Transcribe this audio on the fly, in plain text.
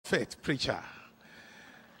prophet, preacher.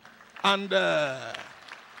 And the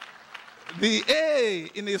A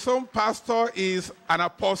in his own pastor is an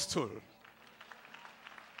apostle.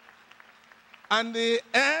 And the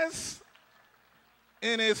S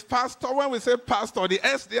in his pastor, when we say pastor, the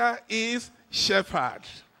S there is shepherd.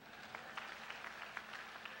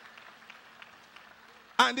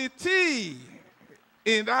 And the T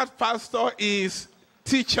in that pastor is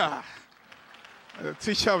teacher, the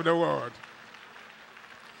teacher of the word.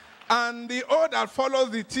 And the O that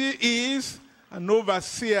follows the T is an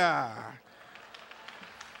overseer.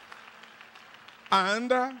 And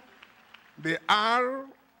the R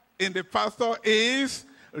in the pastor is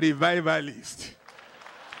revivalist.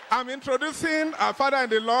 I'm introducing our Father in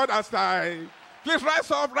the Lord as please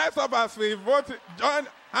rise up as we vote, join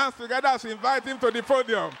hands together as we invite him to the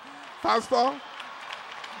podium. Pastor,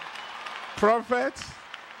 prophet,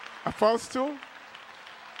 apostle,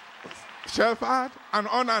 shepherd, and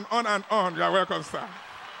on and on and on. You are welcome, sir.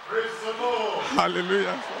 Praise the Lord.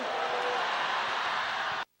 Hallelujah, sir.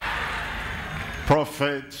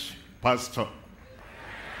 Prophet, pastor.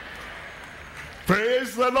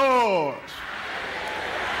 Praise the Lord.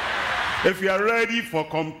 If you are ready for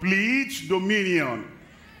complete dominion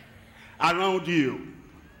around you,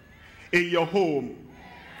 in your home,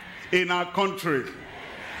 in our country,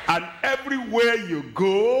 and everywhere you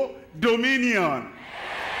go, dominion.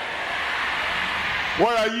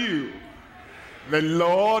 What are you? The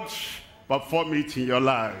Lord perform it in your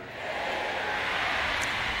life.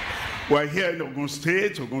 We're here in Ogun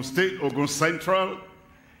State, Ogun Central,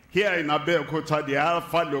 here in Abeokuta, the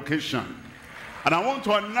Alpha location. And I want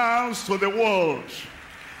to announce to the world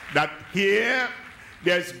that here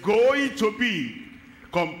there's going to be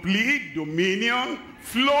complete dominion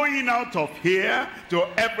flowing out of here to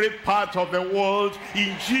every part of the world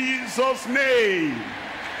in Jesus' name.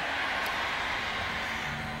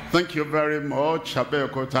 Thank you very much,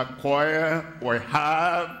 Abeokuta Choir. We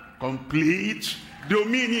have complete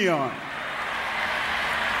dominion.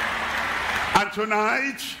 And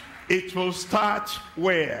tonight, it will start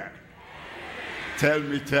where? Tell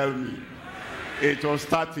me. It will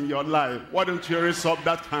start in your life. Why don't you raise up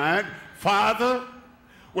that hand? Father,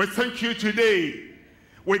 we thank you today.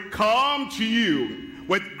 We come to you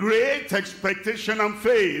with great expectation and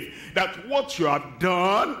faith that what you have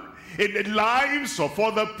done in the lives of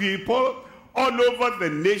other people all over the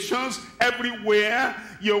nations, everywhere,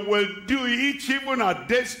 you will do it even at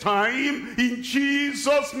this time in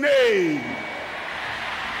Jesus' name.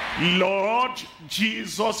 Lord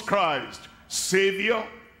Jesus Christ, Savior,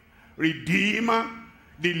 Redeemer,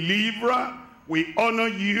 Deliverer, we honor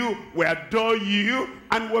you, we adore you,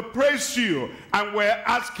 and we praise you. And we're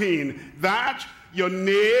asking that your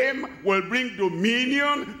name will bring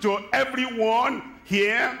dominion to everyone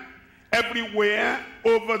here, everywhere,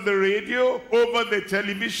 over the radio, over the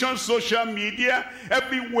television, social media,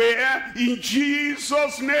 everywhere, in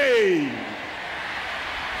Jesus' name.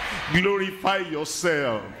 Glorify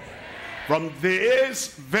yourself from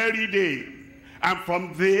this very day, and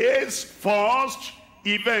from this first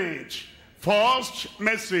event, first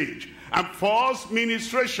message, and first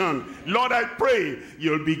ministration. Lord, I pray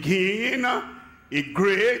you'll begin a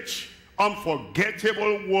great,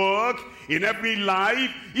 unforgettable work in every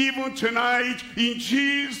life, even tonight, in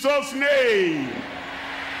Jesus' name.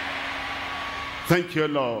 Thank you,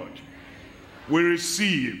 Lord. We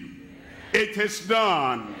receive. It is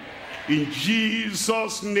done. In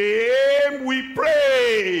Jesus' name we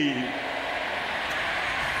pray.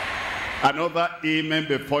 Another amen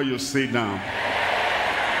before you sit down.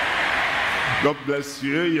 God bless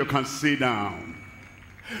you. You can sit down.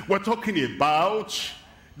 We're talking about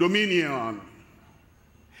dominion.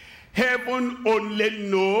 Heaven only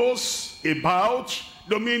knows about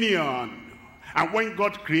dominion. And when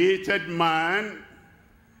God created man,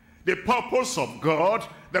 the purpose of God,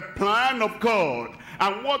 the plan of God,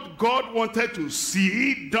 and what God wanted to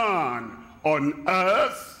see done on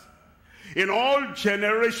earth in all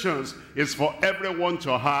generations is for everyone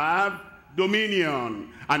to have dominion.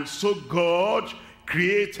 And so God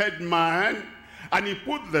created man, and he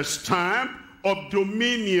put the stamp of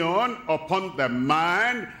dominion upon the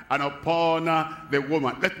man and upon the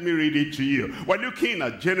woman. Let me read it to you. We're looking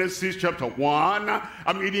at Genesis chapter 1.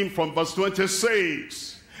 I'm reading from verse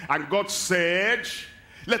 26. And God said,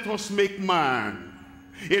 let us make man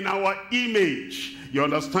in our image. You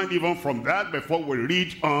understand even from that, before we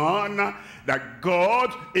read on, that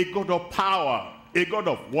God, a God of power, a God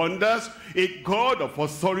of wonders, a God of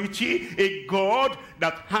authority, a God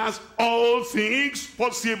that has all things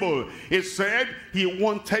possible. He said he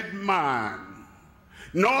wanted man,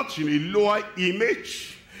 not in a lower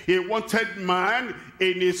image, He wanted man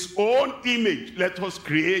in his own image. Let us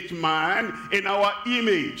create man in our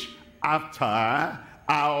image, after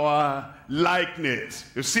our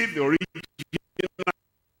likeness. You see the original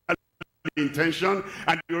intention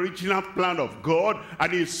and the original plan of God.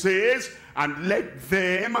 And he says, and let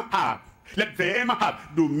them have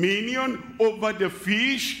dominion over the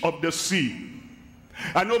fish of the sea,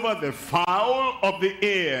 and over the fowl of the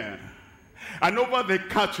air, and over the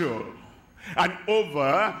cattle, and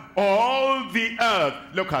over all the earth.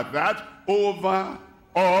 Look at that. Over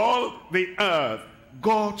all the earth.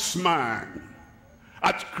 God's man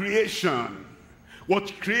at creation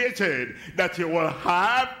was created that he will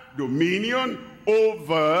have dominion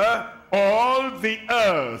over all the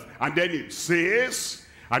earth. And then it says,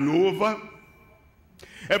 and over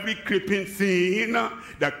every creeping thing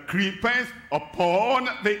that creepeth upon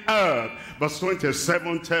the earth. Verse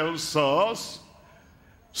 27 tells us,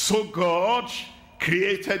 so God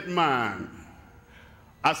created man.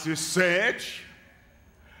 As he said,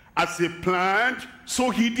 as he planned,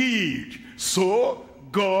 so he did. So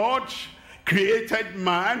God created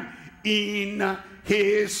man in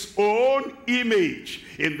his own image.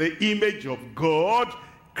 In the image of God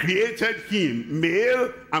created him,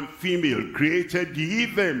 male and female created he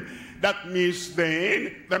them. That means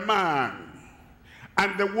then the man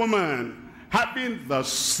and the woman, having the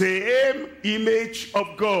same image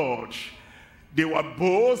of God, they were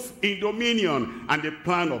both in dominion. And the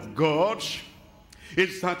plan of God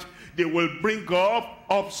is that they will bring up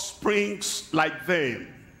offsprings like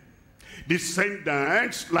them,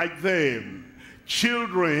 descendants like them,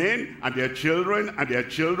 children and their children and their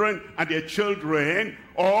children and their children,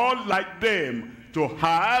 all like them, to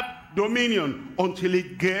have dominion, until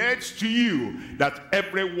it gets to you that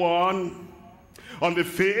everyone on the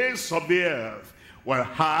face of the earth will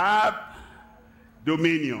have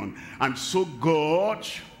dominion. And so God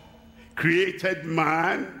created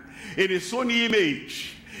man in his own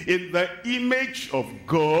image. In the image of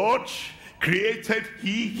God created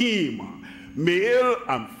he him. Male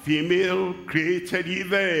and female created he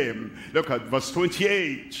them. Look at verse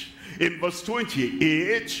 28. In verse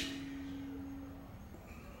 28,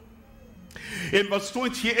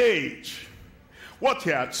 what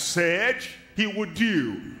he had said he would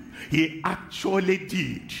do, he actually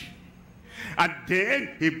did. And then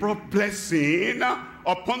he brought blessing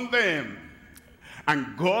upon them,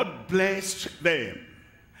 and God blessed them.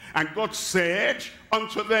 And God said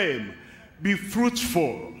unto them, be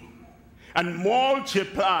fruitful and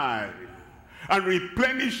multiply and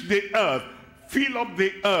replenish the earth, fill up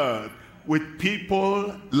the earth with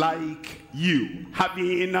people like you,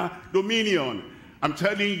 having dominion. I'm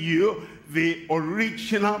telling you, the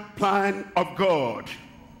original plan of God,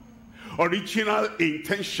 original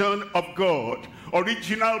intention of God,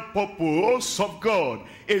 original purpose of God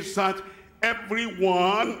is that every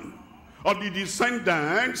one of the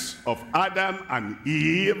descendants of Adam and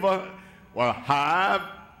Eve will have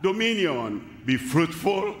dominion, be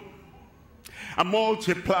fruitful and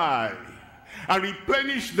multiply and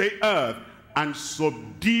replenish the earth and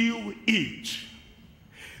subdue it.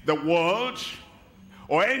 The world,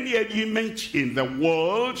 or any element in the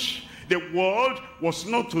world was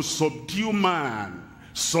not to subdue man,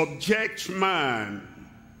 subject man,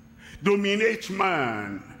 dominate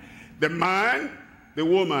man. The man, the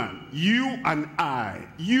woman, you and I,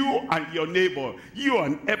 you and your neighbor, you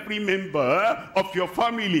and every member of your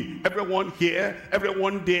family, everyone here,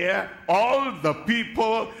 everyone there, all the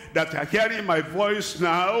people that are hearing my voice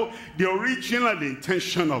now, the original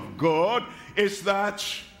intention of God is that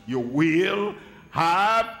you will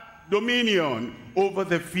have dominion over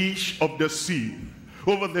the fish of the sea,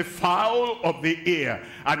 over the fowl of the air,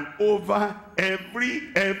 and over every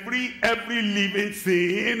living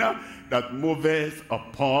thing that moveth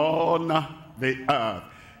upon the earth.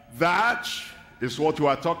 That is what we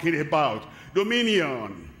are talking about.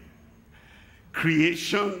 Dominion.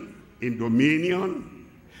 Creation in dominion.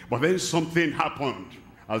 But then something happened.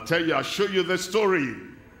 I'll tell you, I'll show you the story.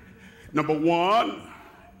 Number one,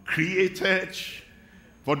 created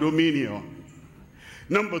for dominion.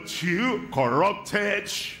 Number two,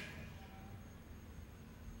 corrupted,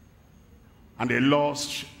 and they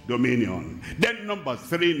lost dominion. Then number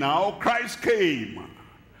three, now Christ came,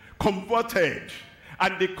 converted,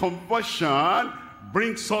 and the conversion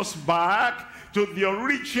brings us back to the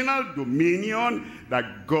original dominion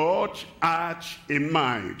that God had in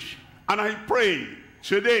mind. And I pray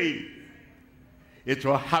today it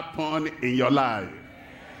will happen in your life.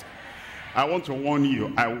 I want to warn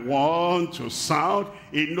you. I want to sound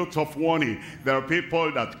a note of warning. There are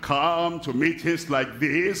people that come to meetings like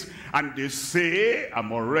this and they say,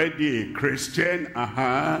 I'm already a Christian.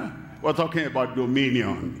 We're talking about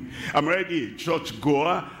dominion. I'm already a church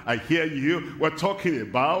goer. I hear you. We're talking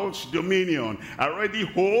about dominion. I already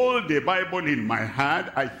hold the Bible in my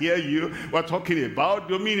hand. I hear you. We're talking about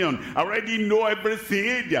dominion. I already know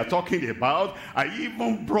everything they are talking about. I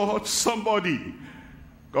even brought somebody.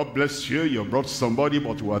 God bless you, you brought somebody,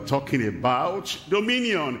 but we're talking about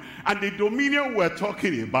dominion. And the dominion we're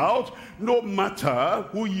talking about, no matter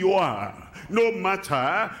who you are, no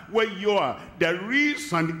matter where you are, there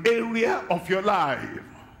is an area of your life.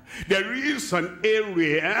 There is an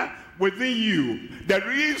area within you. There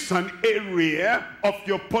is an area of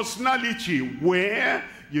your personality where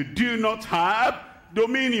you do not have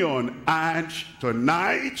dominion. And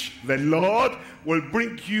tonight, the Lord will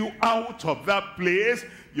bring you out of that place.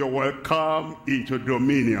 You will come into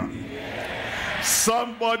dominion. Yeah.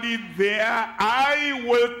 Somebody there, I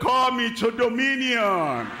will come into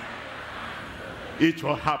dominion. It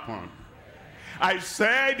will happen. I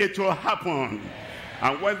said it will happen.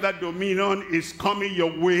 And when that dominion is coming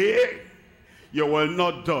your way, you will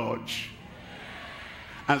not dodge.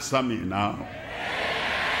 Answer me now.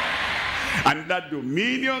 And that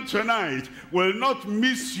dominion tonight will not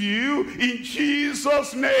miss you in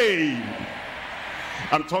Jesus' name.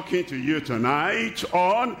 I'm talking to you tonight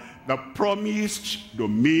on the promised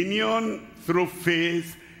dominion through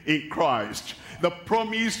faith in Christ. The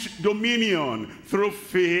promised dominion through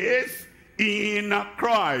faith in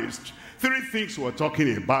Christ. Three things we're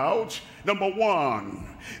talking about. Number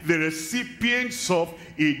one, the recipients of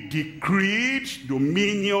a decreed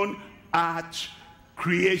dominion at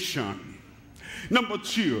creation. Number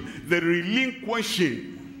two, the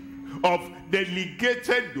relinquishing of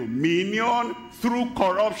delegated dominion through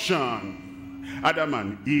corruption. Adam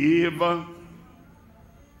and Eve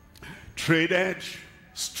traded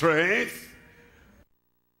strength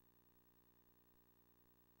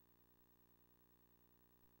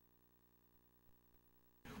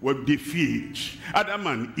with defeat. Adam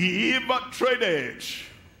and Eve traded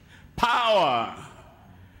power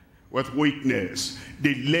with weakness.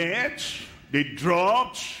 They let, they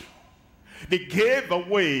dropped, they gave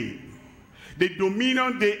away the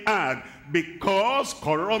dominion they had because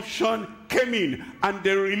corruption came in, and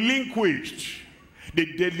they relinquished the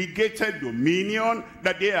delegated dominion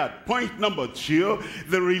that they had. Point number two,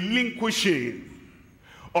 the relinquishing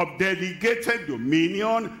of delegated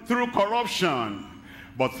dominion through corruption.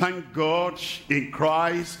 But thank God, in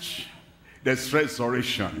Christ there's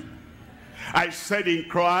restoration. I said in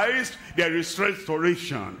Christ there is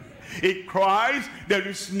restoration. In Christ there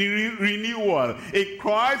is renewal. In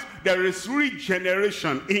Christ there is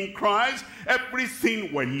regeneration. In Christ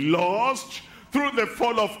everything we lost through the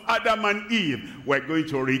fall of Adam and Eve we're going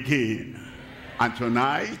to regain. And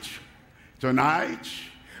tonight,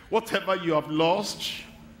 whatever you have lost,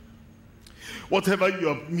 whatever you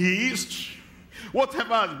have missed,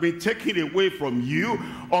 whatever has been taken away from you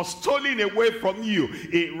or stolen away from you,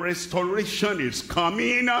 a restoration is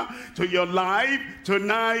coming to your life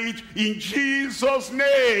tonight in Jesus'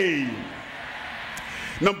 name.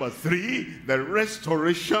 Number three, the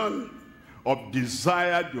restoration of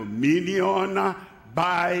desired dominion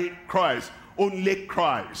by Christ. Only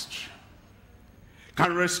Christ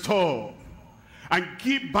can restore and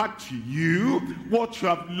give back to you what you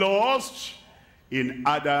have lost in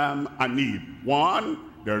Adam and Eve. One,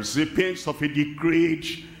 the recipients of a decreed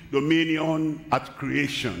dominion at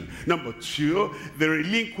creation. Number two, the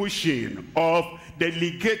relinquishing of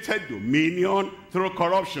delegated dominion through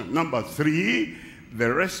corruption. Number three,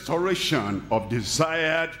 the restoration of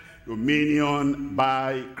desired dominion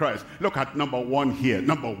by Christ. Look at number one here.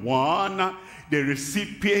 Number one, the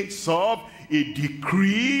recipients of a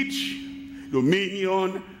decreed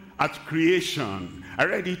dominion at creation. I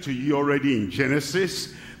read it to you already in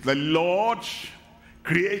Genesis. The Lord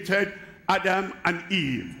created Adam and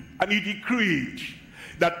Eve, and he decreed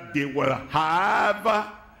that they will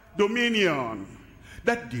have dominion.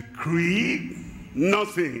 That decree,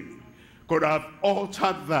 nothing could have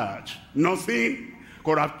altered that. Nothing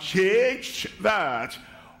could have changed that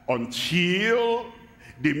until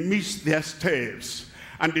they missed their steps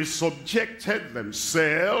and they subjected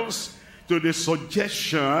themselves to the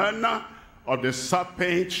suggestion of the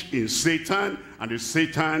serpent in Satan, and the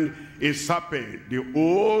Satan in serpent, the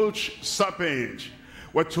old serpent.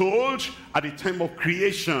 We're told at the time of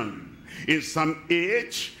creation in Psalm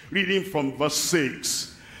 8, reading from verse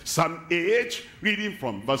 6. Psalm 8, reading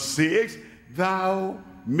from verse 6, thou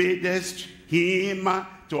madest him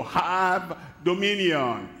to have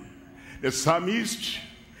dominion. The psalmist,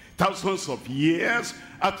 thousands of years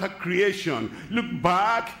after creation, looked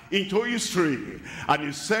back into history, and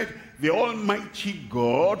he said, the Almighty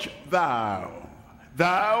God, thou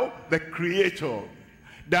the creator,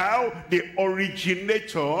 thou the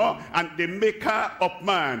originator and the maker of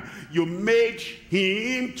man, you made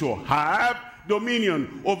him to have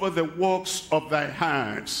dominion over the works of thy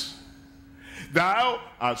hands. Thou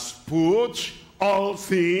hast put all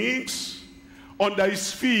things under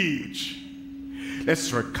his feet. Let's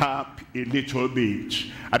recap a little bit.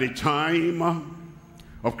 At the time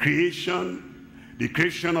of creation, the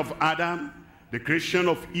creation of Adam, the creation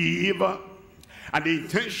of Eve, and the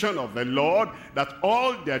intention of the Lord that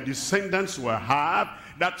all their descendants will have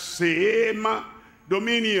that same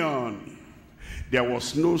dominion. There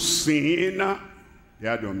was no sin, they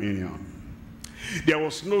had dominion. There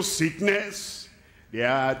was no sickness, they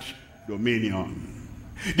had dominion.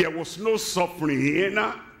 There was no suffering,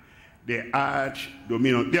 they had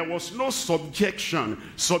dominion. There was no subjection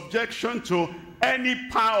to any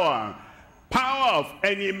power of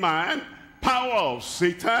any man, power of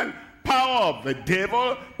Satan, power of the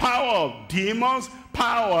devil, power of demons,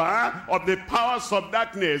 power of the powers of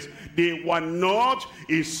darkness. They were not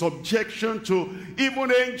in subjection to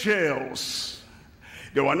even angels.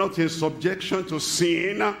 They were not in subjection to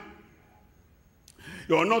sin.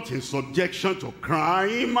 They were not in subjection to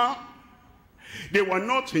crime. They were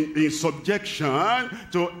not in subjection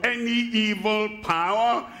to any evil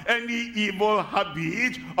power, any evil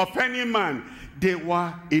habit of any man. They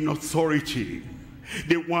were in authority.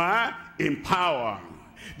 They were in power.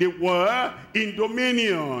 They were in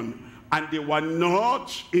dominion. And they were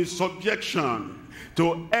not in subjection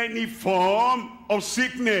to any form of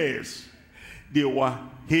sickness. They were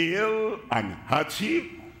hale and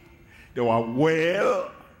hearty. They were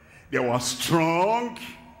well. They were strong.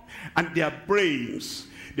 And their brains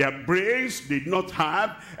did not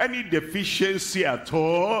have any deficiency at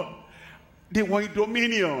all. They were in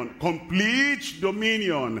dominion, complete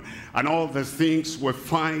dominion. And all the things we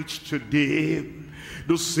fight today,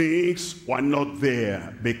 those things were not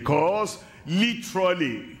there, because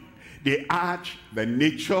literally they had the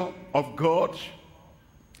nature of God,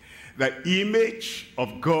 the image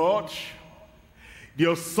of God, the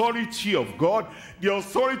authority of God, the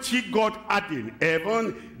authority God had in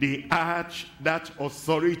heaven. They had that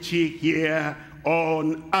authority here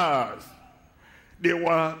on earth. They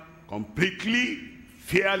were completely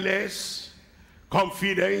fearless,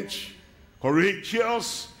 confident,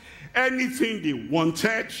 courageous. Anything they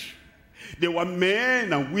wanted, they were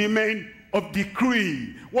men and women of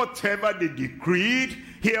decree. Whatever they decreed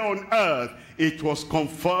here on earth, it was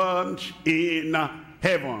confirmed in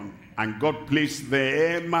heaven. And God placed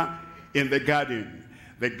them in the garden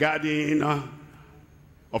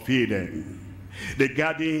of Eden, the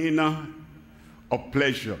garden of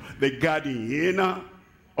pleasure, the garden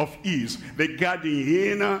of ease, the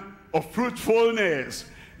garden of fruitfulness.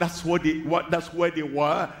 That's where they were. That's what they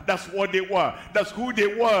were. That's who they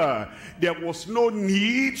were. There was no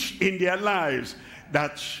need in their lives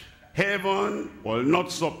that heaven will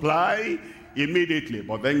not supply immediately.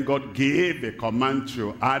 But then God gave a command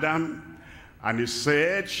to Adam, and he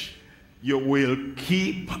said, you will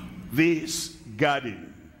keep this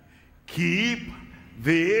garden. Keep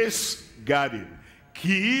this garden.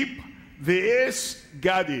 Keep this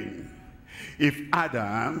garden. If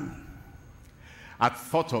Adam had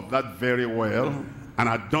thought of that very well and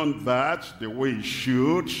had done that the way he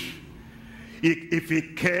should, if he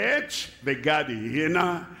kept the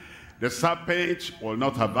garden, the serpent will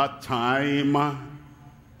not have that time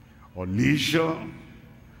or leisure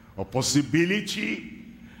or possibility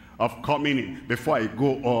of coming in. Before I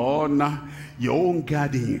go on, your own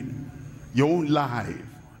garden, your own life,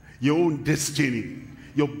 your own destiny,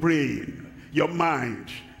 your brain, your mind,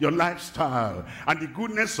 your lifestyle, and the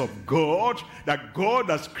goodness of God that God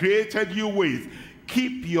has created you with.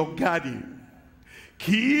 Keep your garden.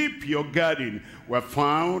 Keep your garden. We have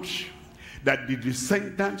found that the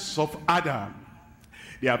descendants of Adam,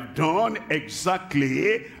 they have done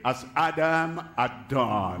exactly as Adam had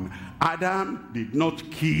done. Adam did not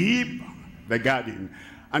keep the garden.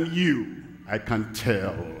 And you, I can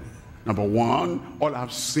tell, number one, all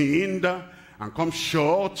have sinned and come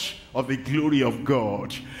short of the glory of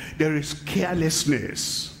God. There is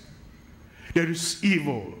carelessness. There is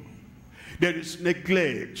evil. There is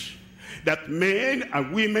neglect. That men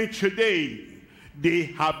and women today, they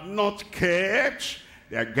have not kept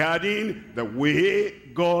their garden the way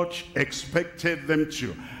God expected them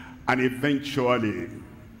to. And eventually,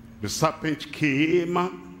 the serpent came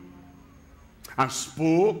and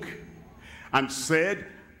spoke and said,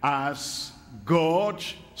 as God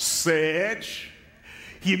said,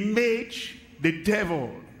 he made the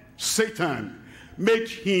devil, Satan, made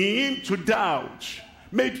him to doubt,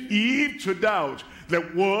 made Eve to doubt the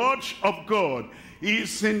word of God.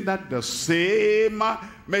 Isn't that the same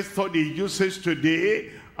method he uses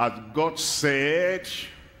today? As God said,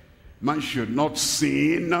 man should not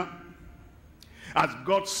sin. As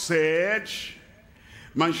God said,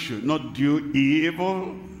 man should not do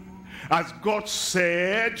evil. As God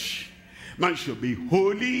said, man should be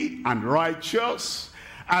holy and righteous.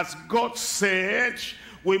 As God said,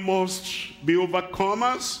 we must be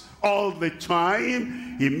overcomers all the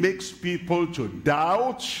time. He makes people to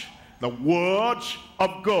doubt the word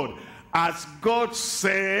of God. As God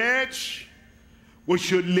said, we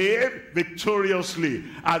should live victoriously.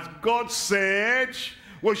 As God said,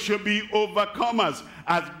 we should be overcomers.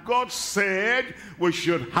 As God said, we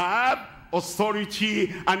should have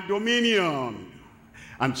authority and dominion.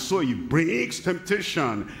 And so he brings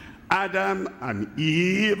temptation. Adam and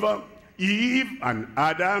Eve and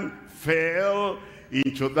Adam fell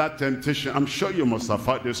into that temptation. I'm sure you must have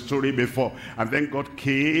heard the story before. And then God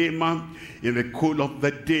came in the cool of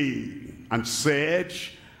the day and said,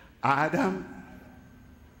 Adam,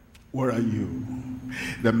 where are you?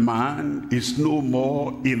 The man is no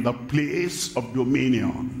more in the place of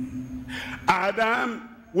dominion. Adam,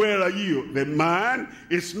 where are you? The man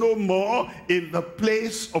is no more in the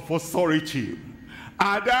place of authority.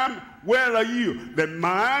 Adam, where are you? The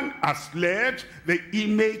man has left the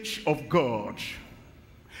image of God.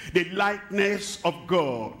 The likeness of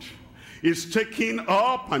God is taking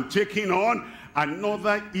up and taking on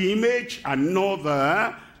another image,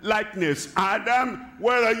 another likeness. Adam,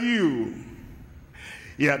 where are you?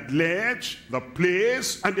 He had left the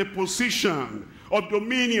place and the position of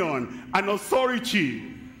dominion and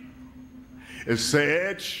authority. He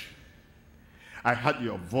said, I heard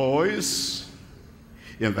your voice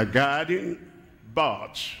in the garden,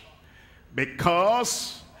 but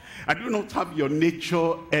because I do not have your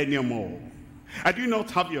nature anymore, I do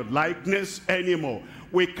not have your likeness anymore,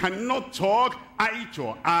 we cannot talk eye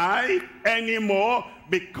to eye anymore,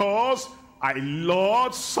 because I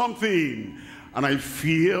lost something and I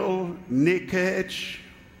feel naked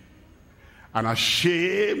and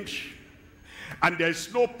ashamed, and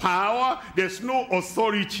there's no power, there's no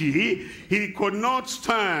authority. He could not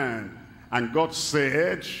stand. And God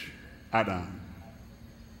said, Adam,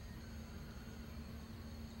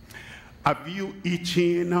 have you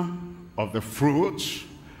eaten of the fruit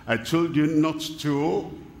I told you not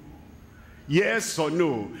to? Yes or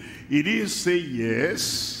no? He didn't say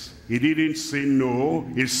yes. He didn't say no.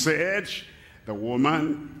 He said, the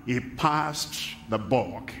woman, he passed the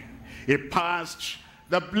buck. He passed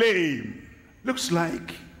the blame. Looks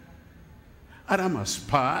like Adam has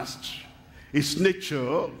passed his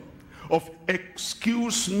nature of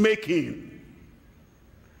excuse making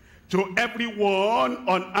to everyone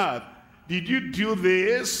on earth. Did you do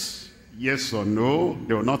this? Yes or no?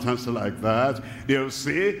 They will not answer like that. They will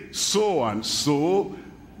say, so and so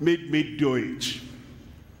made me do it.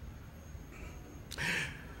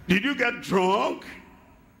 Did you get drunk?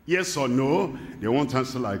 Yes or no? They won't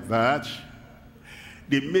answer like that.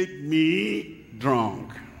 They made me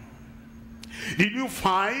drunk. Did you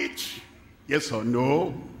fight? Yes or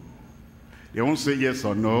no? They won't say yes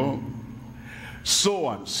or no. So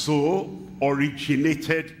and so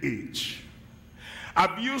originated it.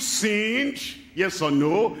 Have you sinned? Yes or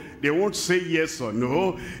no? They won't say yes or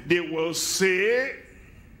no. They will say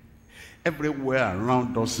everywhere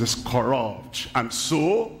around us is corrupt, and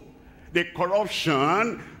so the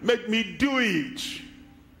corruption made me do it.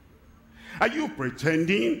 Are you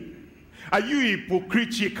pretending? Are you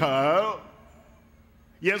hypocritical?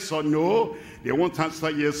 Yes or no? They won't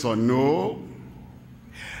answer yes or no.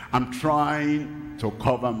 I'm trying to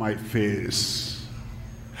cover my face.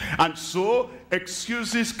 And so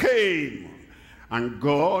excuses came, and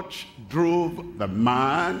God drove the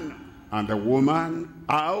man and the woman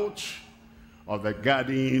out of the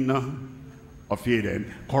garden of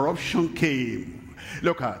Eden. Corruption came.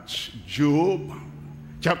 Look at Job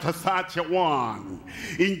chapter 31.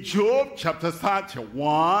 In Job chapter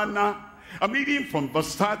 31, I'm reading from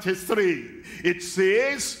verse 33. It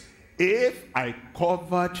says, if I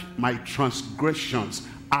covered my transgressions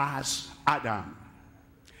as Adam,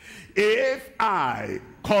 if I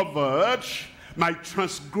covered my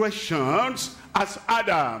transgressions as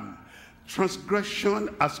Adam,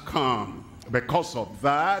 transgression has come. Because of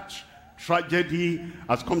that, tragedy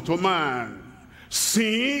has come to man.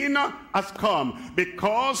 Sin has come.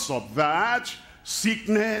 Because of that,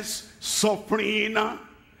 sickness, suffering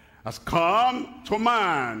has come to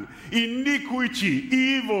man. Iniquity,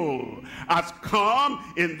 evil, has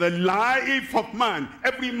come in the life of man.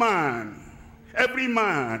 Every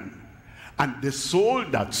man. And the soul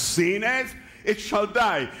that sinneth, it shall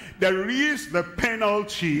die. There is the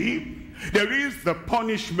penalty, there is the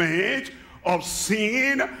punishment of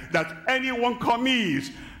sin that anyone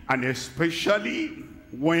commits. And especially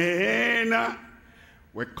when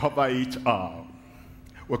we cover it up.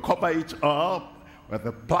 We cover it up with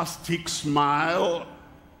a plastic smile,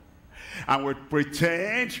 and we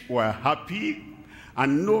pretend we're happy,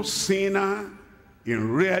 and no sinner in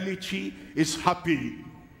reality is happy.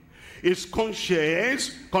 His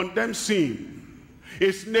conscience condemns him.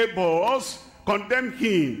 His neighbors condemn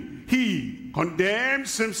him. He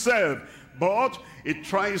condemns himself. But he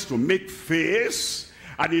tries to make face,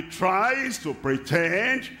 and he tries to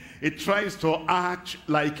pretend, he tries to act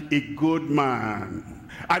like a good man.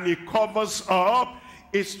 And he covers up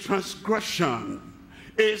his transgression,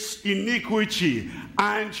 his iniquity,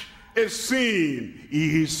 and his sin.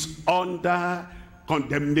 He is under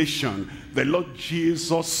condemnation. The Lord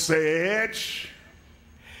Jesus said,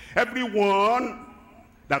 everyone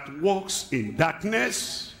that walks in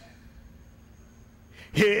darkness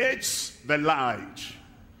hates the light.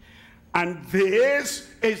 And this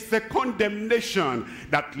is the condemnation,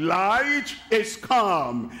 that light is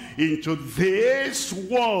come into this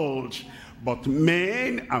world, but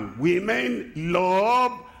men and women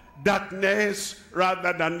love darkness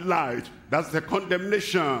rather than light. That's the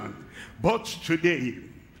condemnation. But today,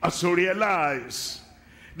 as you realize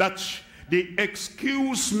that the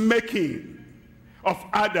excuse making of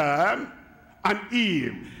Adam and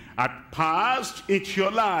Eve had passed into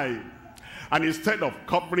your life, and instead of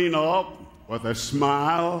covering up with a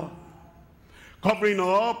smile, covering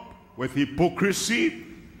up with hypocrisy,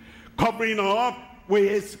 covering up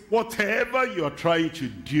with whatever you're trying to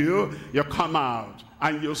do, you come out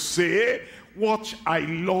and you say, what I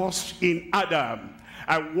lost in Adam,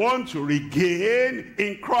 I want to regain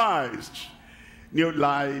in Christ. New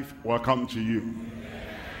life will come to you.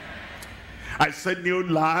 I said new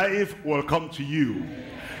life will come to you.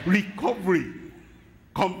 Recovery,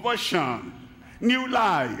 conversion, new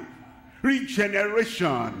life,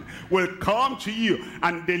 regeneration will come to you,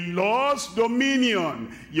 and the Lord's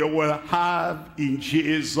dominion you will have in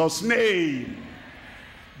Jesus' name.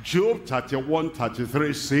 Job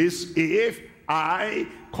 31:33 says, if I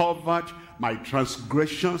covered my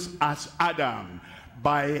transgressions as Adam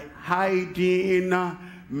by hiding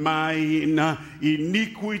mine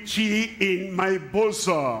iniquity in my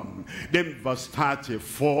bosom. Then verse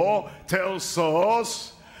 34 tells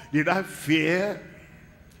us, did I fear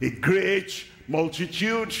a great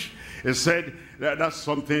multitude? He said that's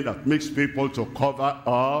something that makes people to cover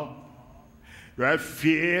up. Do I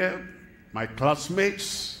fear my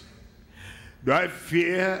classmates? Do I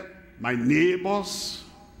fear my neighbors?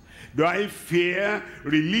 Do I fear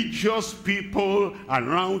religious people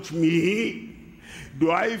around me?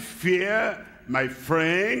 Do I fear my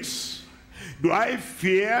friends? Do I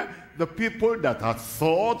fear the people that I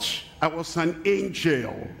thought I was an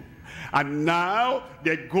angel? And now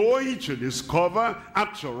they're going to discover,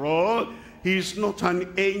 after all, he's not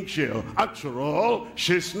an angel. After all,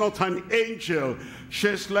 she's not an angel.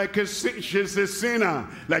 She's a sinner,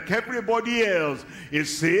 like everybody else. It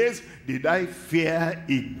says, did I fear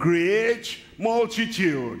a great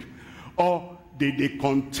multitude? Or did the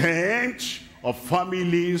contempt of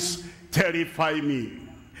families terrify me?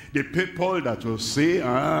 The people that will say,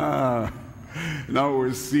 now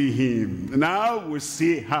we see him, now we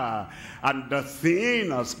see her, and the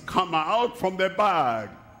thing has come out from the bag.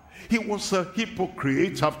 He was a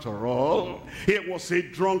hypocrite after all. He was a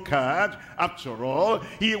drunkard after all.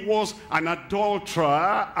 He was an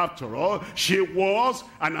adulterer after all. She was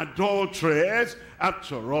an adulteress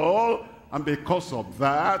after all. And because of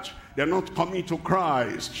that, they're not coming to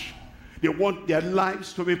Christ. They want their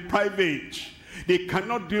lives to be private. They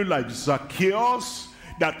cannot do like Zacchaeus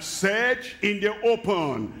that said in the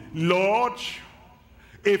open, Lord,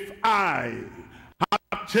 if I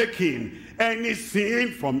have taken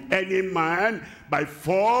anything from any man by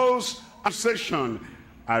false accusation,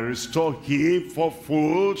 I restore him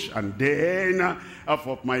fourfold, and then half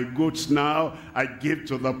of my goods now I give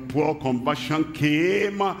to the poor. Conversion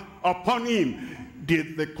came upon him.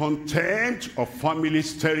 Did the contempt of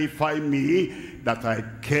families terrify me that I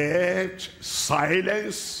kept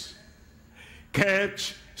silence?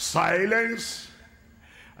 Kept silence?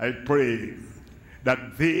 I pray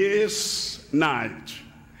that this night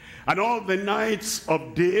and all the nights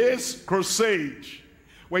of this crusade,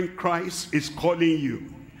 when Christ is calling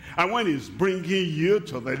you and when he's bringing you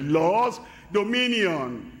to the Lord's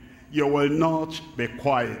dominion, you will not be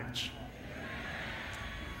quiet.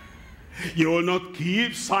 You will not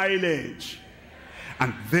keep silent.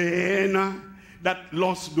 And then that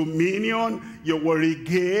lost dominion you will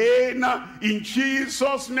regain in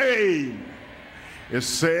Jesus' name. He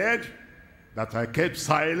said that I kept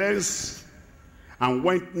silence and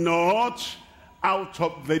went not out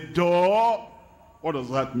of the door. What does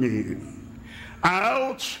that mean?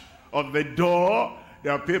 Out of the door,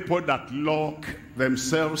 there are people that lock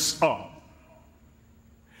themselves up.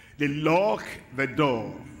 They lock the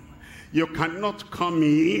door. You cannot come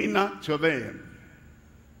in to them.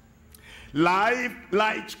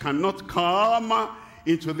 Light cannot come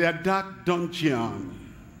into their dark dungeon.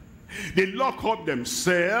 They lock up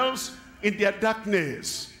themselves in their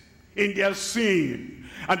darkness, in their sin.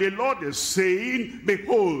 And the Lord is saying,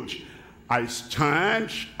 behold, I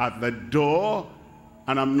stand at the door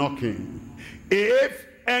and I'm knocking. If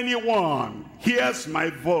anyone hears my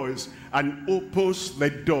voice and opens the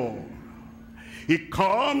door, he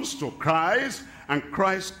comes to Christ and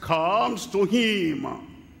Christ comes to him.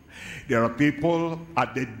 There are people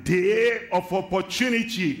at the day of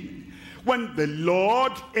opportunity when the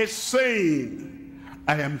Lord is saying,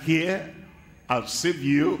 I am here, I'll save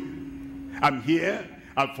you. I'm here,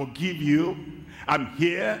 I'll forgive you. I'm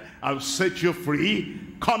here, I'll set you free.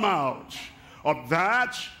 Come out of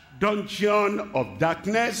that dungeon of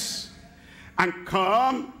darkness and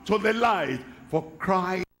come to the light, for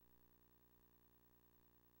Christ.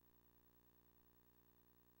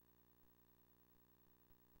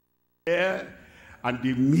 And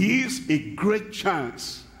they miss a great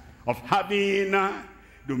chance of having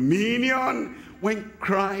dominion when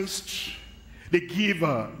Christ, the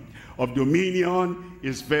giver of dominion,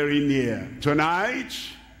 is very near. Tonight,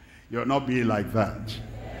 you'll not be like that.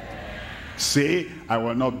 Say, I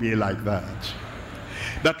will not be like that.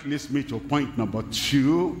 That leads me to point number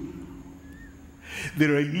 2. The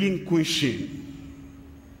relinquishing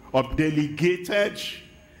of delegated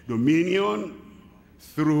dominion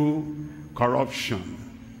through corruption.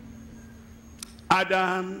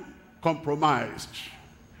 Adam compromised.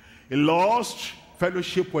 He lost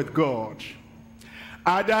fellowship with God.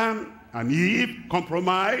 Adam and Eve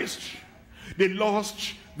compromised. They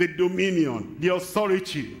lost the dominion, the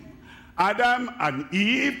authority. Adam and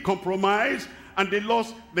Eve compromised and they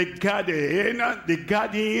lost the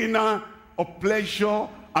garden of pleasure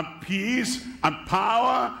and peace and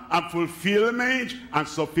power and fulfillment and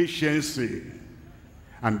sufficiency.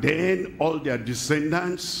 And then all their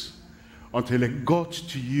descendants, until it got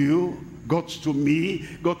to you, got to me,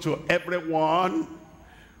 got to everyone,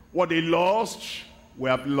 what they lost, we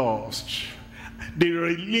have lost. They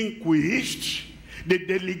relinquished the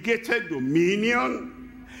delegated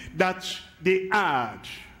dominion that they had.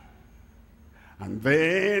 And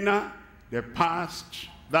then they passed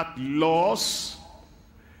that loss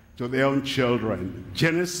to their own children.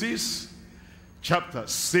 Genesis chapter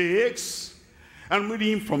 6, I'm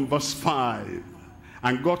reading from verse 5.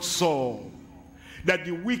 And God saw that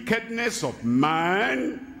the wickedness of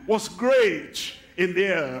man was great in the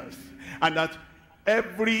earth, and that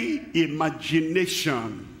every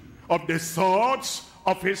imagination of the thoughts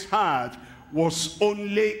of his heart was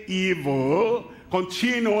only evil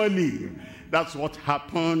continually. That's what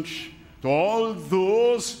happened to all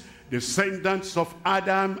those descendants of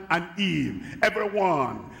Adam and Eve.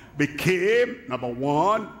 Everyone became, number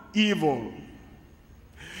 1, evil.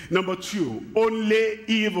 Number 2, only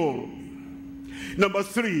evil. Number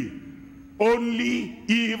 3, only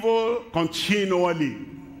evil continually.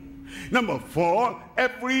 Number 4,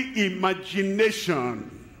 every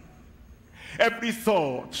imagination, every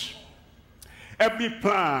thought, every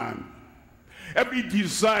plan, every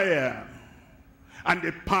desire, and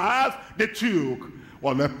the path they took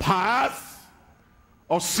was the path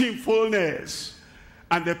of sinfulness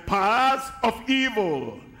and the path of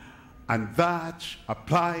evil. And that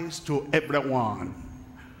applies to everyone.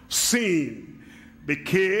 Sin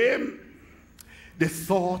became the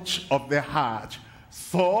thought of the heart.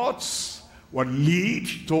 Thoughts would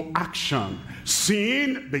lead to action.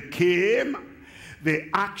 Sin became the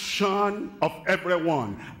action of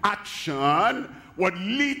everyone. Action would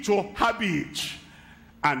lead to habit.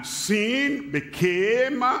 And sin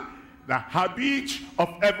became the habit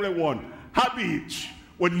of everyone. Habit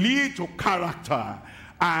would lead to character.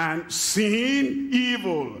 And sin,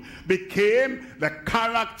 evil, became the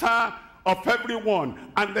character of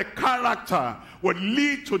everyone. And the character would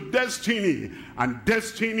lead to destiny. And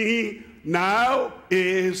destiny now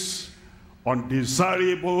is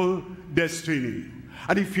undesirable destiny.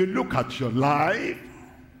 And if you look at your life,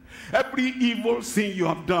 every evil thing you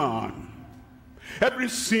have done, every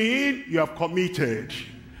sin you have committed,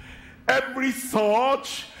 Every thought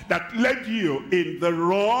that led you in the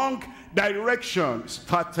wrong direction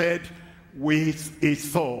started with a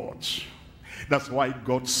thought. That's why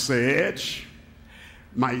God said,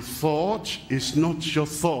 my thought is not your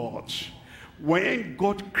thought. When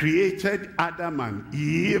God created Adam and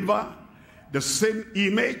Eve, the same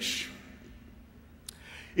image,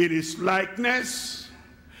 in his likeness,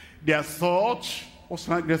 their thought was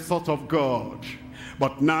like the thought of God.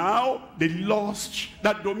 But now they lost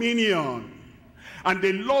that dominion, and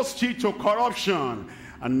they lost it to corruption.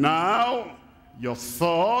 And now your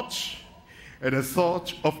thought is the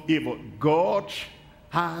thought of evil. God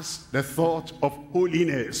has the thought of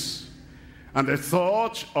holiness, and the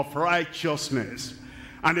thought of righteousness,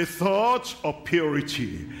 and the thought of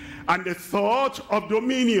purity, and the thought of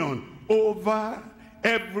dominion over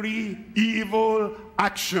every evil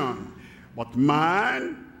action. But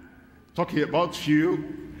man, talking about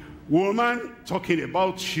you, woman, talking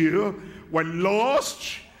about you, were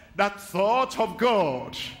lost that thought of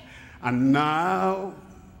God. And now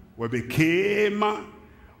we became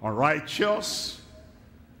unrighteous,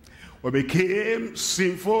 we became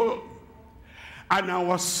sinful, and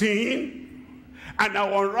our sin and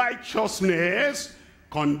our unrighteousness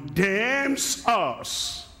condemns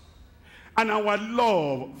us. And our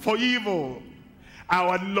love for evil,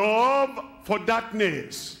 our love for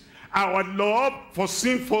darkness, our love for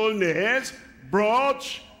sinfulness brought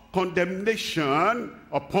condemnation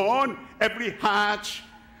upon every heart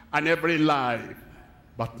and every life.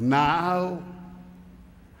 But now,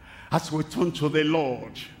 as we turn to the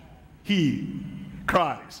Lord, he,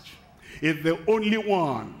 Christ, is the only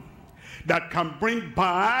one that can bring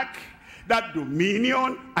back that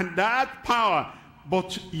dominion and that power.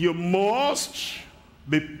 But you must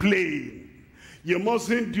be plain. You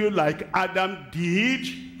mustn't do like Adam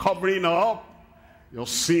did, covering up your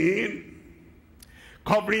sin,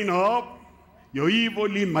 covering up your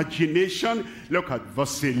evil imagination. Look at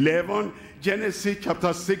verse 11. Genesis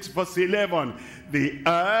chapter 6 verse 11. The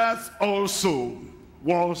earth also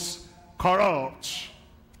was corrupt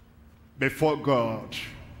before God.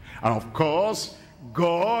 And of course,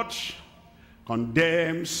 God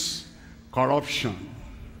condemns corruption.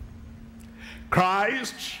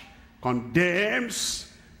 Christ condemns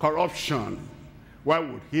corruption. Why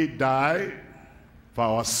would he die for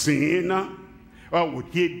our sin? Why would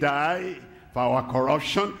he die for our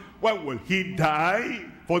corruption? Why will he die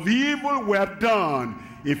for the evil we have done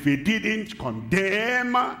if he didn't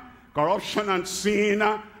condemn corruption and sin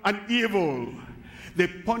and evil? The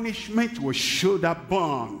punishment we should have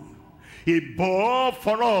borne, he bore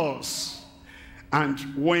for us. And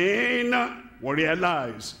when we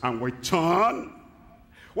realize and we turn,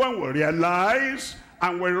 when we realize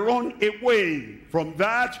and we run away from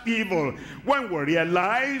that evil, when we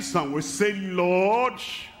realize and we say, Lord,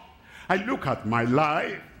 I look at my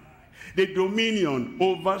life, the dominion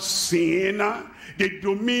over sin, the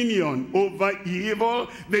dominion over evil,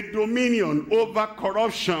 the dominion over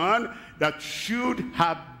corruption that should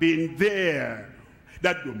have been there.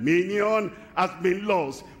 That dominion has been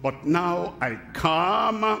lost. But now I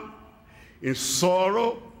come in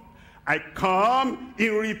sorrow. I come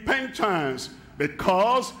in repentance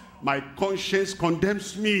because my conscience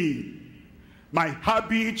condemns me. My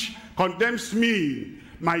habit condemns me.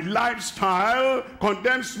 My lifestyle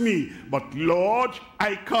condemns me. But Lord,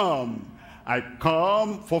 I come. I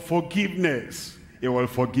come for forgiveness. He will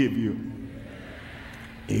forgive you.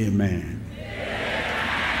 Amen.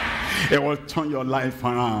 It will turn your life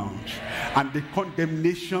around. And the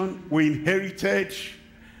condemnation we inherited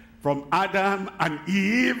from Adam and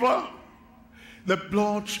Eve, the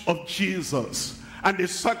blood of Jesus and the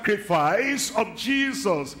sacrifice of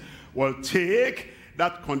Jesus will take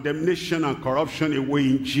that condemnation and corruption away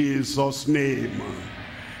in Jesus' name.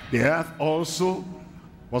 The earth also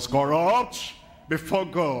was corrupt before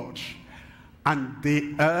God, and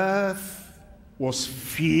the earth was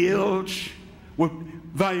filled with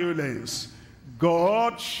violence.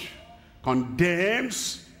 God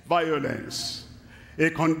condemns violence. He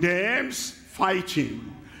condemns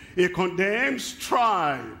fighting. He condemns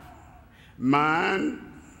strife.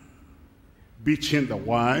 Man beating the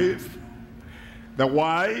wife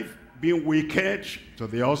being wicked to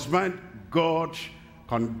the husband, God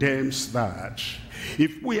condemns that.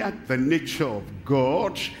 If we are the nature of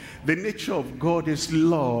God, the nature of God is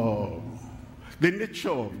love. The nature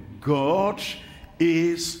of God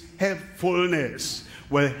is helpfulness.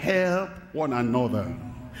 We'll help one another.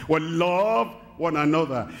 We'll love one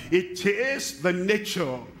another. It is the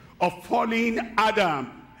nature of fallen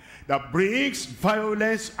Adam that brings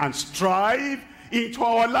violence and strife into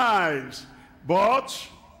our lives. But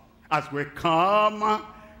as we come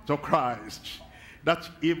to Christ, that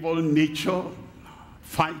evil nature,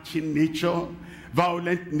 fighting nature,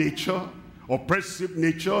 violent nature, oppressive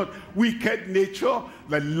nature, wicked nature,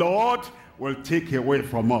 the Lord will take away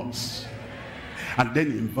from us. And then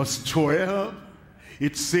in verse 12,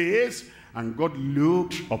 it says, and God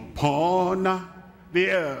looked upon the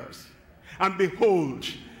earth, and behold,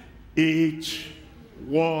 it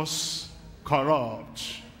was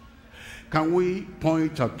corrupt. Can we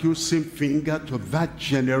point accusing finger to that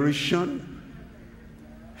generation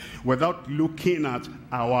without looking at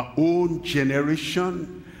our own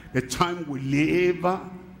generation, the time we live,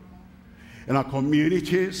 in our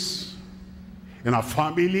communities, in our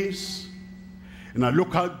families, in our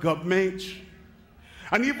local government,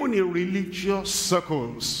 and even in religious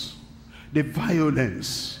circles? The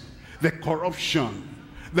violence, the corruption,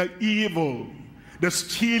 the evil, the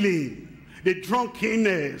stealing, the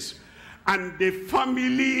drunkenness, and the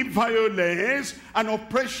family violence and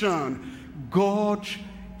oppression. God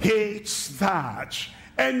hates that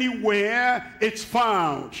anywhere it's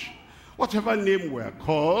found. Whatever name we're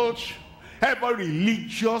called, however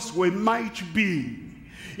religious we might be,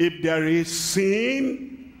 if there is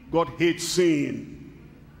sin, God hates sin.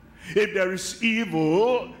 If there is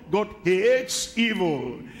evil, God hates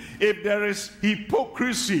evil. If there is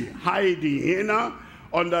hypocrisy hiding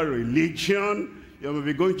under religion, you will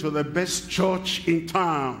be going to the best church in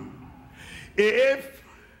town. If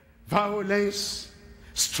violence,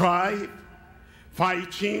 strife,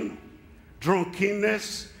 fighting,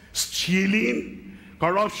 drunkenness, stealing,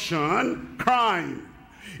 corruption, crime,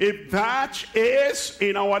 if that is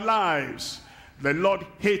in our lives, the Lord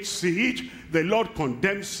hates it, the Lord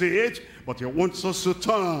condemns it, but he wants us to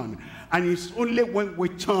turn. And it's only when we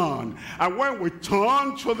turn, and when we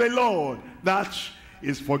turn to the Lord, that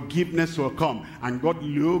is forgiveness will come. And God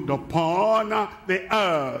looked upon the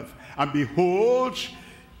earth, and behold,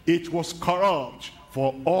 it was corrupt,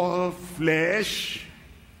 for all flesh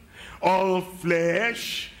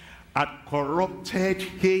had corrupted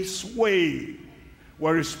his way.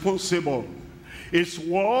 We're responsible. It's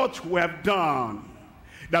what we have done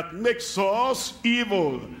that makes us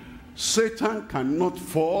evil. Satan cannot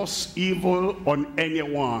force evil on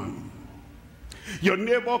anyone. Your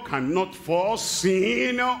neighbor cannot force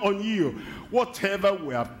sin on you. Whatever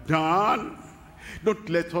we have done, don't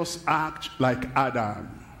let us act like Adam.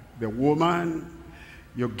 The woman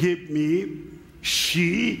you gave me,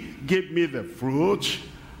 she gave me the fruit,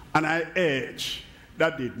 and I ate.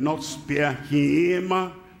 That did not spare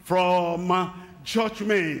him from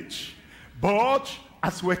judgment. But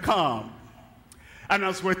as we come, and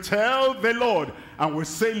as we tell the Lord, and we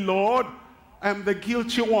say, Lord, I am the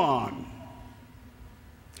guilty one.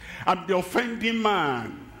 I'm the offending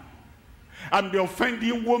man. I'm the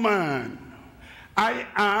offending woman. I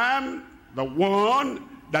am the one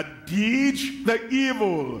that did the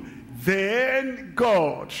evil. Then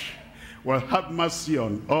God will have mercy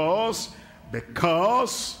on us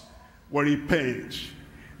because we repent.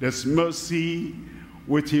 There's mercy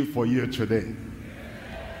waiting for you today.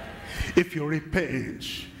 If you repent,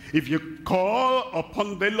 if you call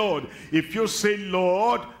upon the Lord, if you say,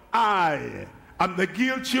 Lord, I am the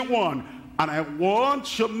guilty one, and I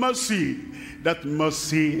want your mercy, that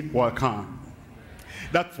mercy will come.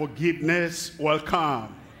 That forgiveness will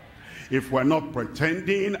come. If we're not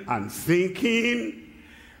pretending and thinking,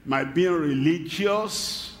 my being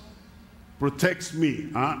religious protects me.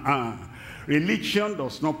 Religion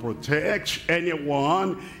does not protect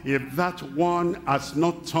anyone if that one has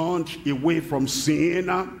not turned away from sin,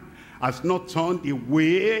 has not turned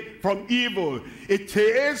away from evil. It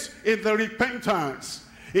is in the repentance,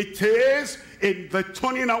 it is in the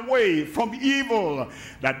turning away from evil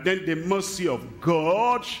that then the mercy of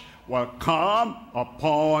God will come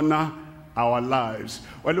upon our lives.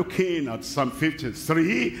 We're looking at Psalm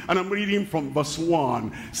 53, and I'm reading from verse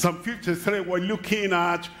 1. Psalm 53, we're looking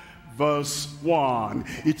at verse 1.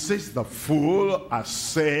 It says, the fool has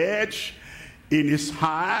said in his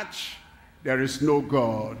heart, there is no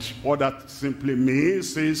God. What that simply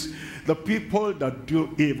means is the people that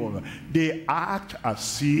do evil, they act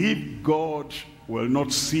as if God will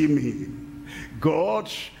not see me. God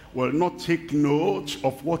will not take note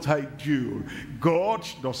of what I do. God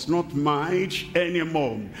does not mind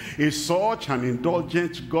anymore. He's such an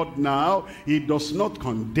indulgent God now. He does not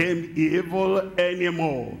condemn evil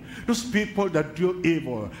anymore. Those people that do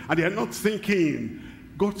evil, and they are not thinking,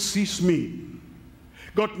 God sees me.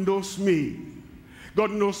 God knows me.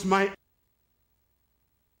 God knows my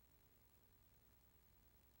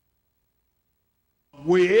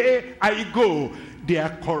way I go. They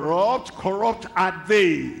are corrupt. Corrupt are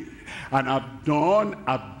they. and have done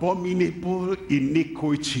abominable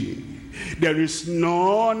iniquity. There is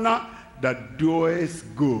none that doeth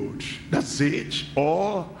good. That's it.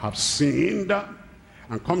 All have sinned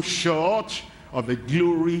and come short of the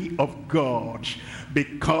glory of God,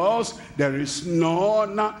 because there is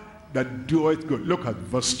none that doeth good. Look at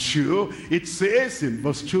verse 2. It says in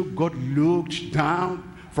verse 2, God looked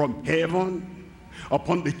down from heaven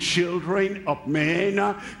upon the children of men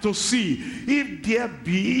to see if there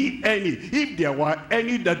be any, if there were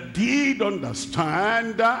any that did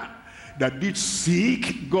understand, that did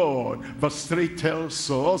seek God. Verse 3 tells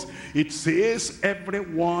us, it says, every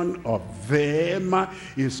one of them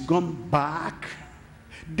is gone back.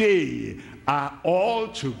 They are all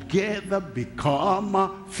together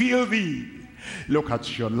become filthy. Look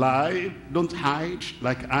at your life. Don't hide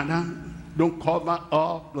like Adam. Don't cover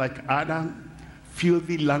up like Adam.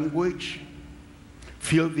 Filthy language,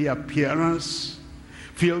 filthy appearance,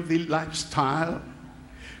 filthy lifestyle,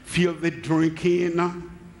 filthy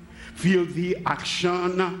drinking, filthy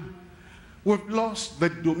action. We've lost the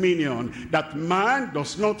dominion. That man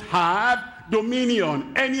does not have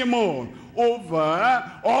dominion anymore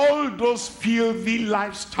over all those filthy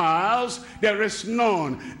lifestyles. There is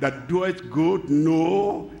none that doeth good,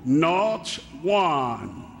 no, not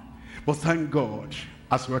one. But thank God,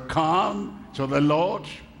 as we come to the Lord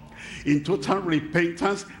in total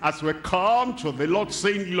repentance, as we come to the Lord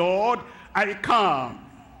saying, Lord, I come.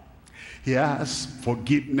 He has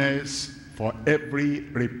forgiveness for every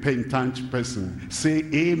repentant person. Say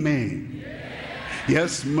amen. Yeah. He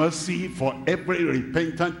has mercy for every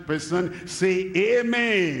repentant person. Say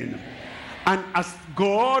amen. Yeah. And as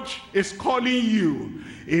God is calling you,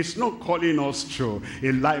 He's not calling us to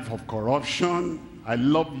a life of corruption. I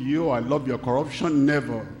love you, I love your corruption.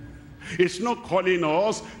 Never. It's not calling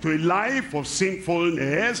us to a life of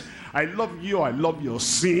sinfulness. I love you, I love your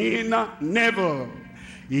sin. Never.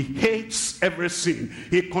 He hates every sin.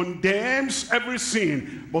 He condemns every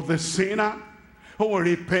sin. But the sinner who will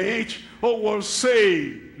repent, who will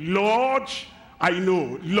say, Lord, I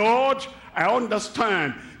know. Lord, I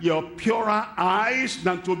understand. Your purer eyes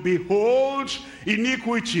than to behold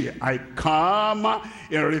iniquity. I come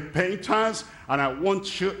in repentance, and I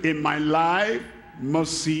want you in my life.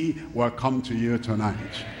 Mercy will come to you tonight.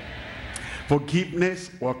 Forgiveness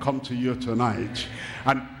will come to you tonight.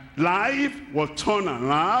 And life will turn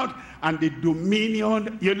around, and the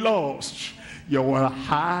dominion you lost, you will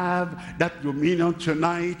have that dominion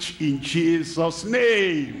tonight in Jesus'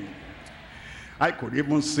 name. I could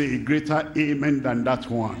even say a greater amen than that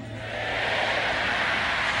one.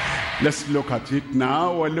 Let's look at it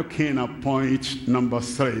now. We're looking at point number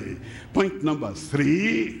 3. Point number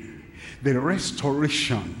 3, the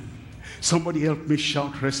restoration. Somebody help me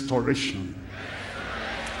shout restoration.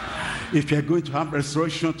 If you're going to have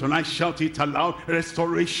restoration tonight, shout it aloud,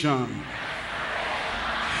 restoration.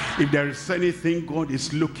 If there is anything God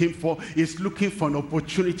is looking for, He's looking for an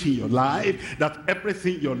opportunity in your life, that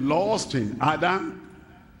everything you lost in Adam,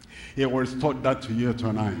 He will restore that to you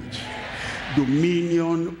tonight.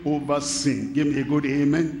 Dominion over sin. Give me a good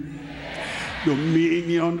amen.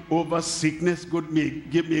 Dominion over sickness. Give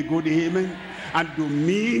me a good amen. And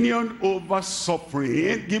dominion over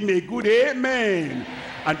suffering. Give me a good amen.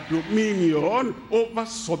 And dominion over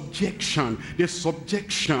subjection. The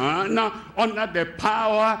subjection under the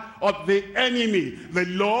power of the enemy. The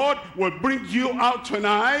Lord will bring you out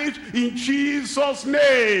tonight in Jesus'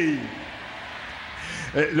 name.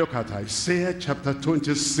 Look at Isaiah chapter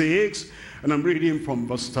 26, and I'm reading from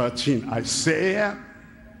verse 13. Isaiah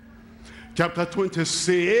chapter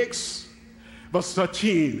 26, verse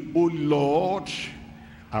 13. O Lord,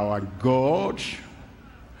 our God,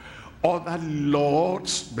 other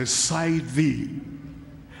lords beside thee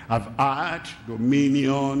have had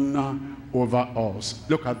dominion over us.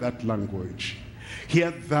 Look at that language. Hear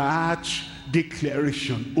that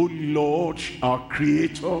declaration. O Lord, our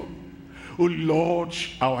creator. O Lord,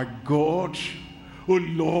 our God. O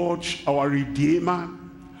Lord, our redeemer.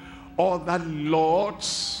 Other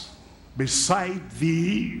lords beside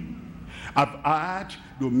thee have had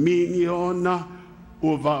dominion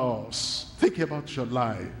over us. Think about your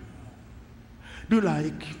life. Do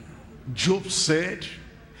like Job said,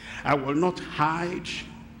 I will not hide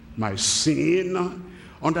my sin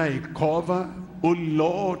under a cover. O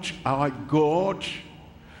Lord, our God,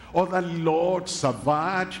 other lords have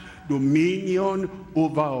had dominion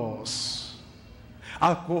over us.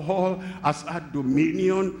 Alcohol has had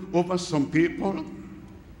dominion over some people.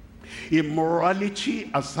 Immorality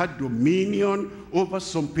has had dominion over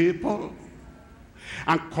some people.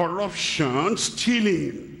 And corruption,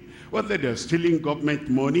 stealing, whether they're stealing government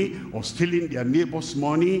money or stealing their neighbor's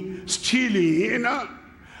money, stealing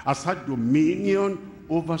has had dominion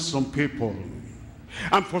over some people.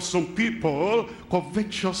 And for some people,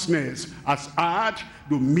 covetousness has had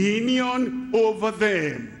dominion over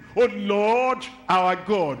them. O Lord, our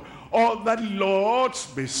God, all that lords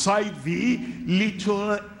beside thee,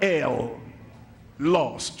 little L,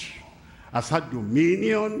 lust, has had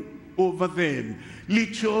dominion over them.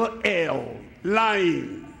 Little L,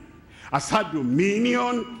 lying, has had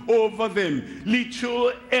dominion over them.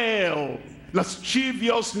 Little L,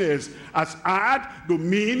 lasciviousness, has had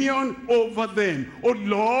dominion over them. O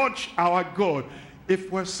Lord, our God,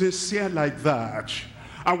 if we're sincere like that,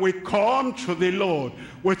 and we come to the Lord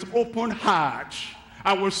with open heart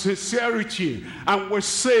and with sincerity, and we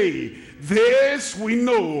say, this we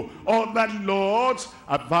know, all that lords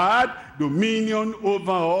have had dominion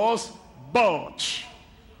over us, but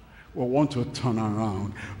we want to turn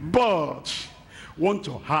around, but want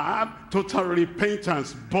to have total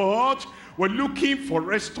repentance, but we're looking for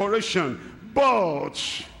restoration, but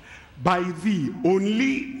by thee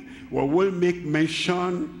only we will make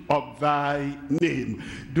mention of thy name.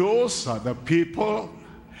 Those are the people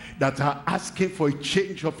that are asking for a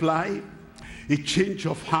change of life, a change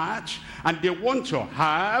of heart, and they want to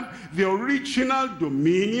have the original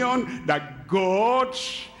dominion that God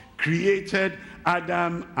created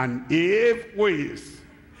Adam and Eve with.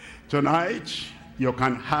 Tonight, you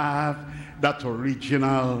can have that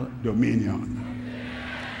original dominion.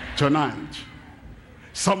 Tonight.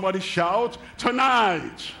 Somebody shout,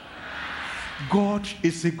 tonight. God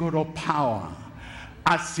is a God of power.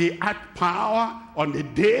 As he had power on the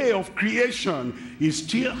day of creation, he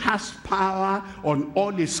still has power on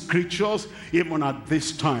all his creatures, even at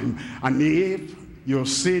this time. And if you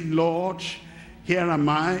say, Lord, here am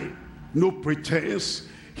I, no pretense,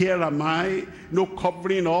 here am I, no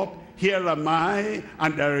covering up, here am I,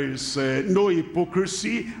 and there is no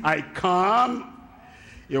hypocrisy, I come,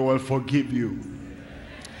 he will forgive you.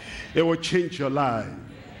 He will change your life.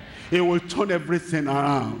 He will turn everything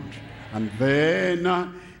around. And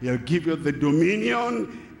then he'll give you the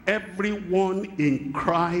dominion everyone in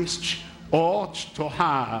Christ ought to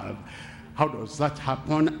have. How does that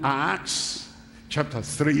happen? Acts chapter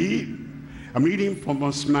 3. I'm reading from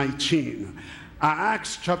verse 19.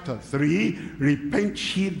 Acts chapter 3.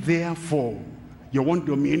 Repent ye therefore. You want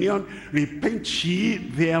dominion? Repent ye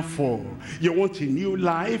therefore. You want a new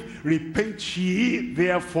life? Repent ye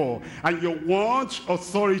therefore. And you want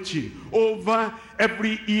authority over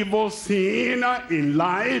every evil sin in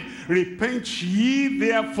life? Repent ye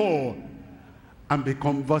therefore and be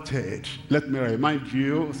converted. Let me remind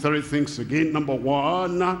you three things again. Number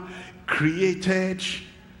one, created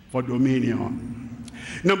for dominion.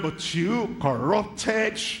 Number two,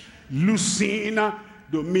 corrupted, losing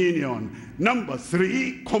dominion. Number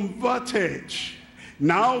three, converted,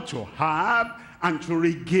 now to have and to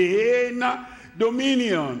regain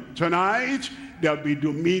dominion. Tonight, there'll be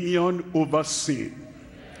dominion over sin.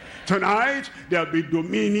 Tonight, there'll be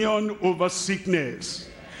dominion over sickness.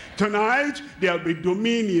 Tonight, there'll be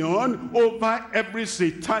dominion over every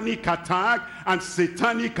satanic attack and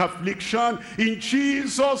satanic affliction in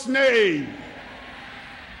Jesus' name.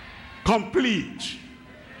 Complete.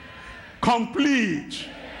 Complete.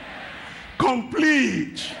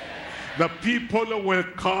 Complete. The people will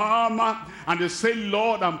come and they say,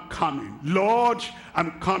 Lord, I'm coming. Lord,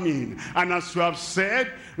 I'm coming. And as you have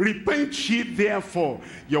said, repent ye therefore.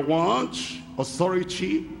 You want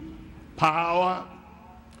authority, power,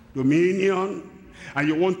 dominion, and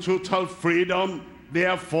you want total freedom.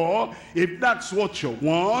 Therefore, if that's what you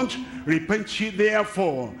want, repent ye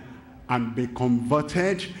therefore and be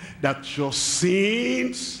converted, that your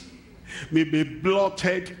sins may be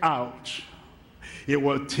blotted out. He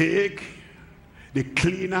will take the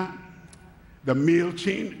cleaner, the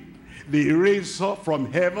milking, the eraser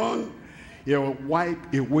from heaven. He will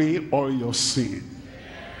wipe away all your sin,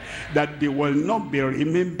 that they will not be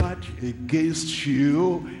remembered against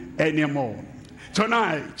you anymore.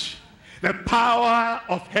 Tonight, the power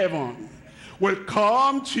of heaven will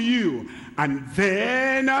come to you, and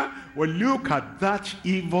then we'll look at that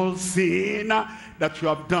evil sin that you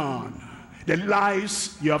have done, the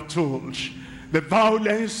lies you have told, the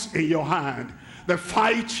violence in your hand, the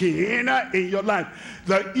fighting in your life,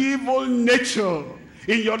 the evil nature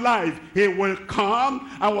in your life. He will come,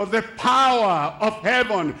 and with the power of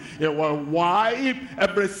heaven, he will wipe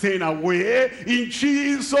everything away in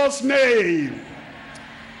Jesus' name.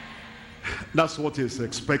 That's what he's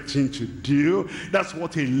expecting to do. That's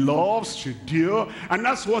what he loves to do. And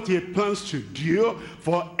that's what he plans to do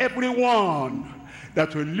for everyone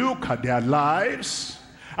that will look at their lives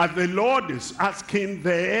As the Lord is asking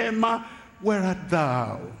them, where art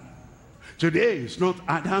thou? Today it's not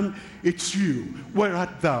Adam, it's you. Where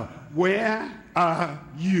art thou? Where are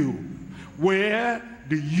you? Where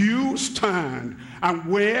do you stand? And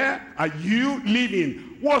where are you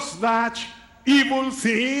living? What's that evil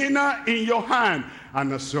thing in your hand?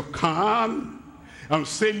 And as you come and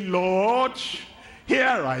say, Lord, here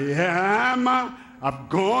I am, I've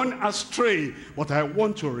gone astray, but I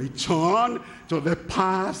want to return to the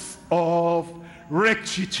path of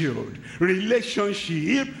rectitude,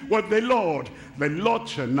 relationship with the Lord. The Lord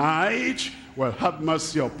tonight will have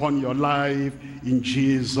mercy upon your life in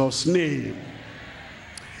Jesus' name.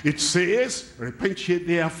 It says, repent ye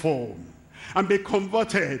therefore, and be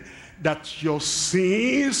converted, that your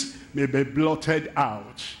sins may be blotted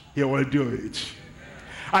out. He will do it.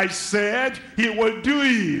 I said he will do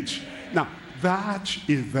it. Now, that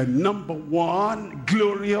is the number one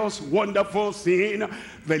glorious, wonderful thing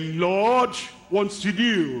the Lord wants to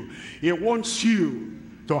do. He wants you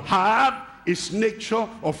to have his nature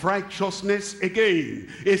of righteousness again.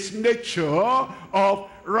 His nature of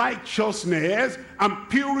righteousness and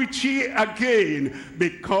purity again,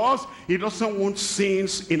 because he doesn't want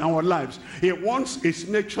sins in our lives. He wants his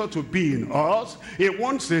nature to be in us. He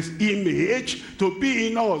wants his image to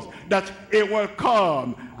be in us, that it will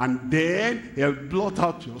come, and then he'll blot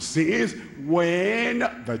out your sins when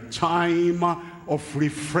the time of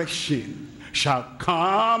refreshing shall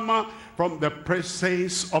come from the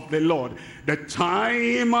presence of the Lord. The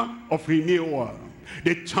time of renewal,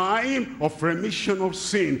 the time of remission of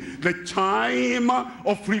sin, the time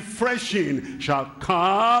of refreshing shall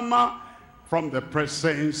come from the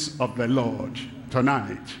presence of the Lord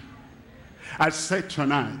tonight. I said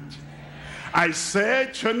tonight. I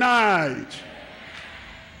said tonight.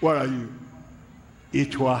 Where are you?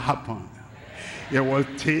 It will happen. He will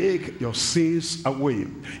take your sins away.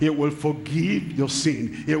 He will forgive your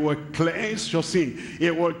sin. He will cleanse your sin.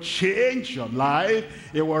 He will change your life.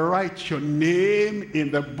 He will write your name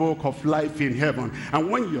in the book of life in heaven.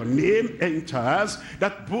 And when your name enters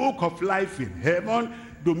that book of life in heaven,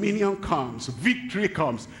 dominion comes, victory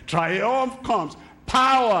comes, triumph comes,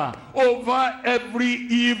 power over every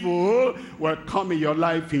evil will come in your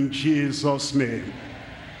life in Jesus' name.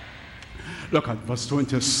 Look at verse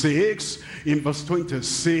 26. In verse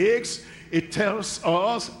 26, it tells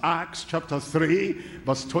us, Acts chapter 3,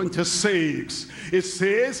 verse 26. It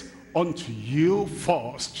says, unto you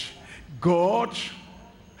first, God,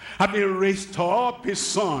 having raised up his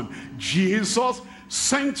son, Jesus,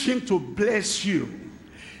 sent him to bless you.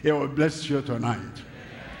 He will bless you tonight.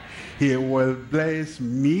 He will bless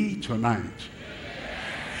me tonight.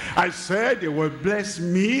 I said he will bless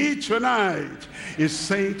me tonight. He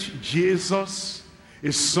sent Jesus,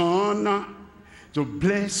 his son, to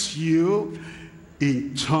bless you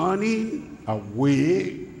in turning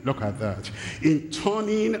away. Look at that. In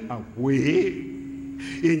turning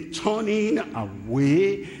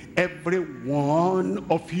away every one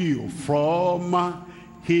of you from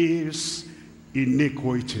his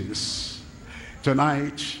iniquities.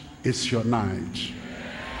 Tonight is your night.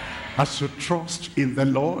 As you trust in the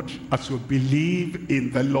Lord, as you believe in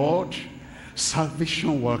the Lord,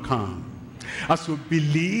 salvation will come. As you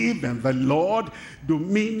believe in the Lord,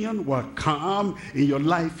 dominion will come in your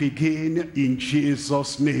life again in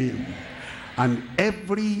Jesus' name. And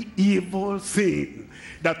every evil thing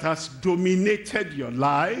that has dominated your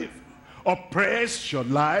life, oppressed your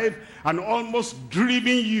life, and almost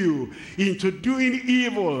driven you into doing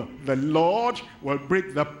evil, the Lord will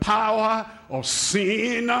break the power of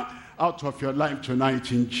sin out of your life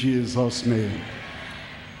tonight in Jesus' name.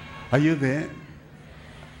 Are you there?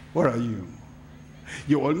 Where are you?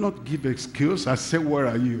 You will not give excuse. I say, where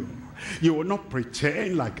are you? You will not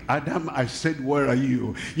pretend like Adam. I said, where are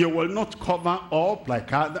you? You will not cover up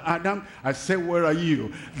like Adam. I said, where are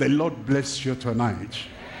you? The Lord bless you tonight.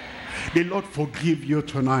 The Lord forgive you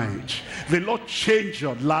tonight. The Lord change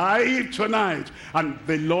your life tonight. And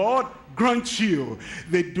the Lord grant you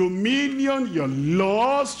the dominion you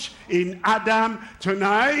lost in Adam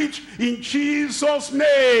tonight in Jesus'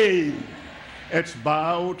 name. It's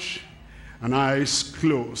bowed and eyes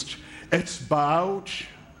closed. It's bowed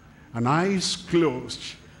and eyes closed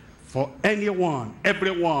for anyone,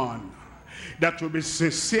 everyone that will be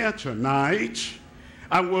sincere tonight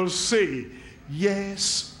and will say,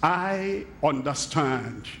 yes, I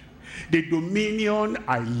understand the dominion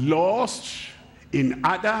I lost in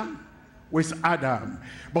Adam with Adam,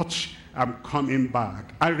 but I'm coming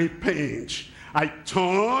back. I repent. I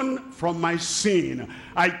turn from my sin.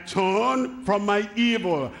 I turn from my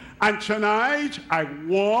evil. And tonight, I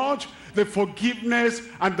want the forgiveness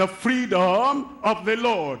and the freedom of the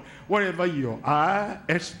Lord. Wherever you are,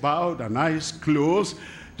 heads bowed and eyes closed,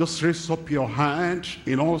 just raise up your hand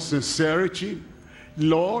in all sincerity.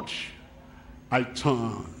 Lord, I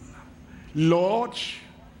turn. Lord,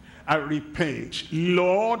 I repent.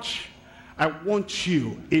 Lord, I want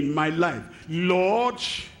you in my life. Lord,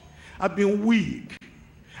 I've been weak.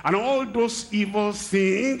 And all those evil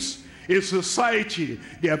things in society,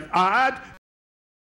 they have had